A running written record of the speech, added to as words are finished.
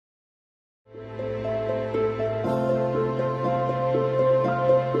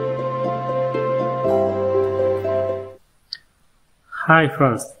Hi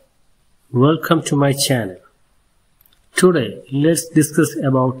friends, welcome to my channel. Today let's discuss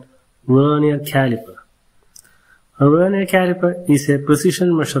about Vernier Caliper. A Vernier Caliper is a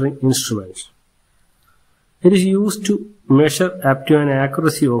precision measuring instrument. It is used to measure up to an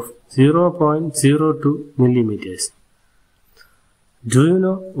accuracy of 0.02 millimeters. Do you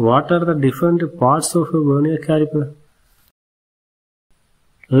know what are the different parts of a Vernier Caliper?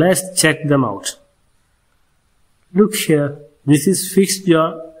 Let's check them out. Look here. This is fixed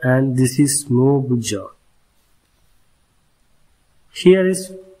jaw and this is moved jaw. Here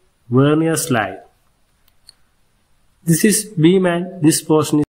is vernier slide. This is beam and this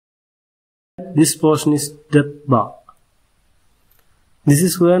portion is depth bar. This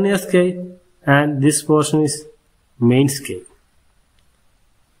is vernier scale and this portion is main scale.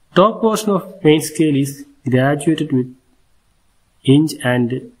 Top portion of main scale is graduated with inch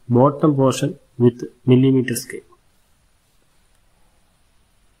and bottom portion with millimeter scale.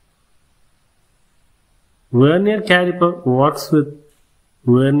 Vernier caliper works with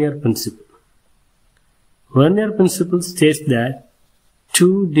Vernier principle. Vernier principle states that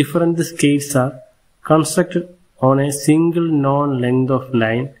two different scales are constructed on a single known length of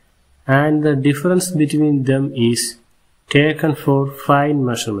line and the difference between them is taken for fine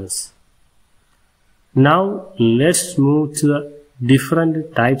measurements. Now let's move to the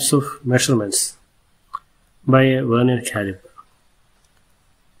different types of measurements by a Vernier caliper.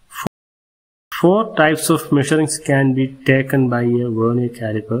 Four types of measurings can be taken by a Vernier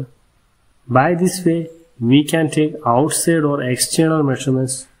caliper. By this way, we can take outside or external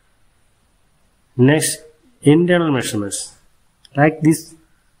measurements. Next, internal measurements. Like this,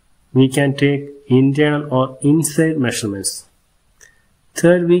 we can take internal or inside measurements.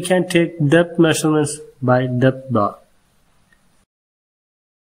 Third, we can take depth measurements by depth bar.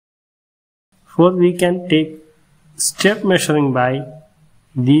 Fourth, we can take step measuring by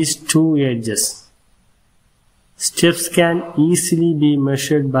these two edges. Steps can easily be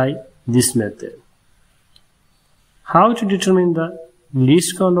measured by this method. How to determine the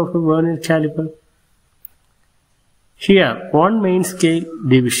least count of a Vernier caliper? Here, one main scale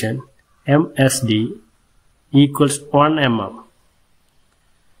division MSD equals 1 mm.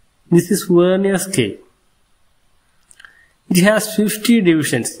 This is Vernier scale. It has 50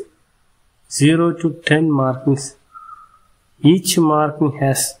 divisions, 0 to 10 markings. Each marking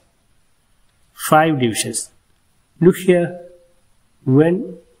has 5 divisions. Look here,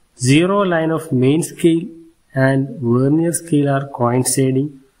 when 0 line of main scale and Vernier scale are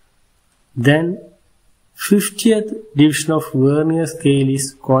coinciding, then 50th division of Vernier scale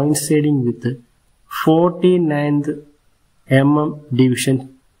is coinciding with the 49th mm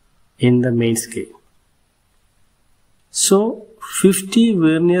division in the main scale. So 50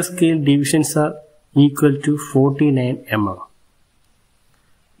 Vernier scale divisions are equal to 49 mm.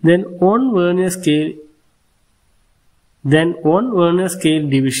 Then one Vernier scale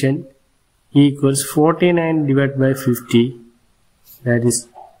division equals 49 divided by 50, that is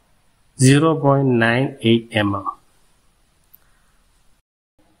 0.98 mm.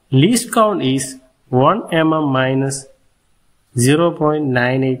 Least count is 1 mm minus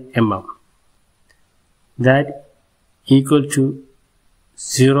 0.98 mm, that equal to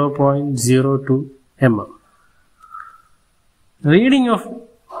 0.02 mm. Reading of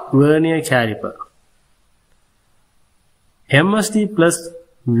Vernier caliper. MSD plus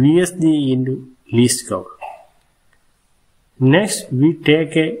VSD into least count. Next, we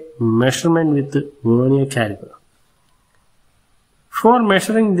take a measurement with Vernier caliper. For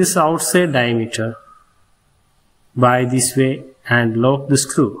measuring this outside diameter, by this way and lock the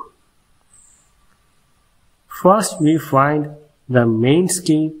screw. First, we find the main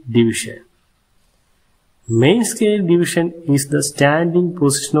scale division. Main scale division is the standing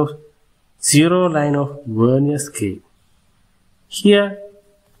position of 0 line of Vernier scale. Here,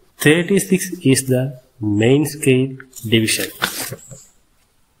 36 is the main scale division.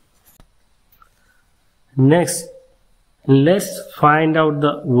 Next, let's find out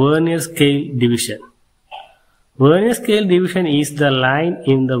the Vernier scale division. Vernier scale division is the line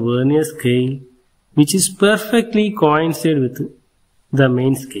in the Vernier scale which is perfectly coincide with the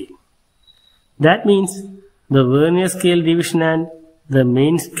main scale. That means the Vernier scale division and the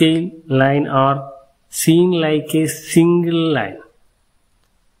main scale line are seen like a single line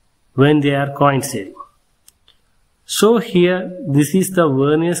when they are coinciding. So here this is the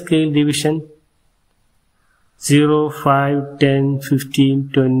Vernier scale division 0, 5, 10, 15,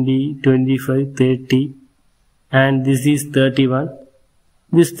 20, 25, 30 and this is 31,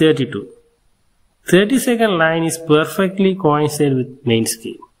 this 32. 32nd line is perfectly coincide with main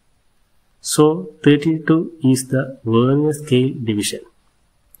scale. So 32 is the Vernier scale division.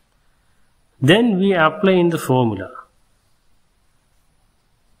 Then we apply in the formula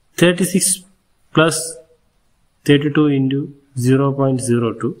 36 plus 32 into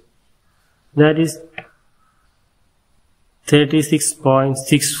 0.02, that is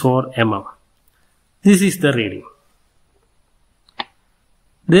 36.64 mm. This is the reading.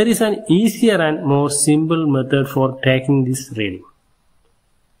 There is an easier and more simple method for taking this reading.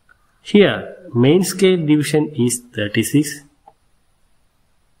 Here, main scale division is 36.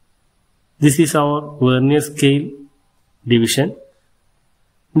 This is our Vernier scale division,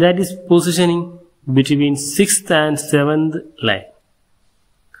 that is positioning between 6th and 7th line.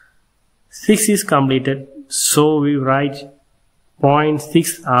 6 is completed, so we write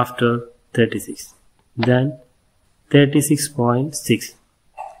 0.6 after 36, then 36.6.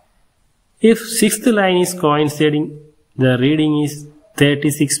 If 6th line is coinciding, the reading is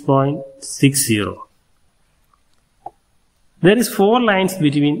 36.60. There is 4 lines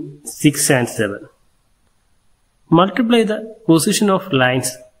between 6 and 7. Multiply the position of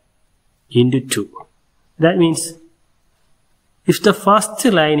lines into 2. That means if the first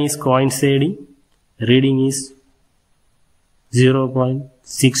line is coinciding, reading is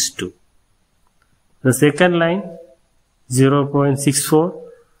 0.62. The second line 0.64,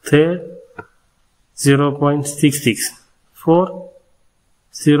 third 0.66, fourth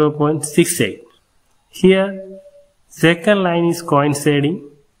 0.68. Here second line is coinciding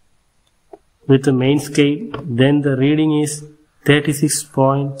with the main scale, then the reading is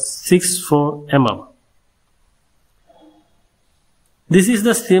 36.64 mm. This is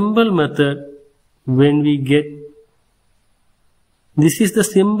the simple method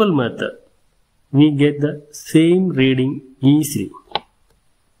we get the same reading easily.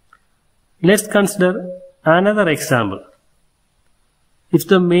 Let's consider another example. If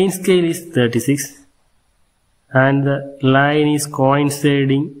the main scale is 36 and the line is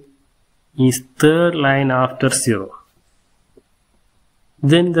coinciding is third line after 0,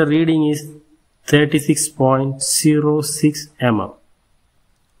 then the reading is 36.06 mm.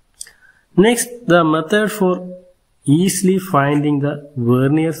 Next, the method for easily finding the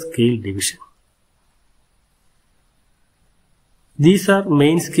Vernier scale division. These are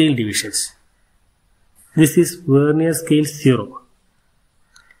main scale divisions. This is Vernier scale 0.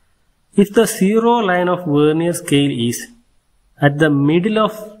 If the 0 line of Vernier scale is at the middle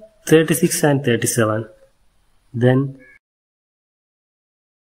of 36 and 37, then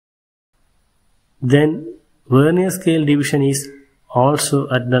Vernier scale division is also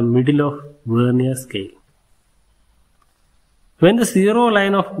at the middle of Vernier scale. When the 0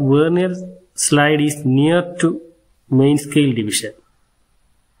 line of Vernier slide is near to main scale division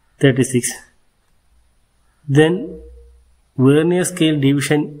 36, then Vernier scale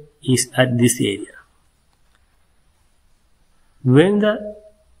division is at this area. When the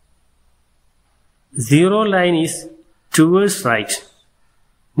 0 line is towards right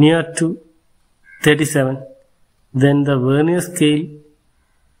near to 37, then the Vernier scale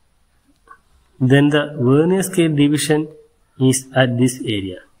division is at this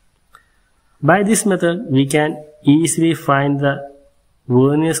area. By this method, we can easily find the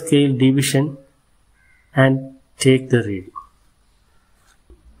Vernier scale division and take the reading.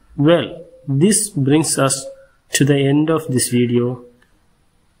 Well, this brings us to the end of this video.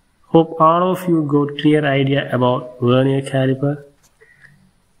 Hope all of you got clear idea about Vernier caliper.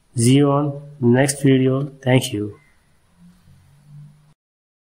 See you on next video. Thank you.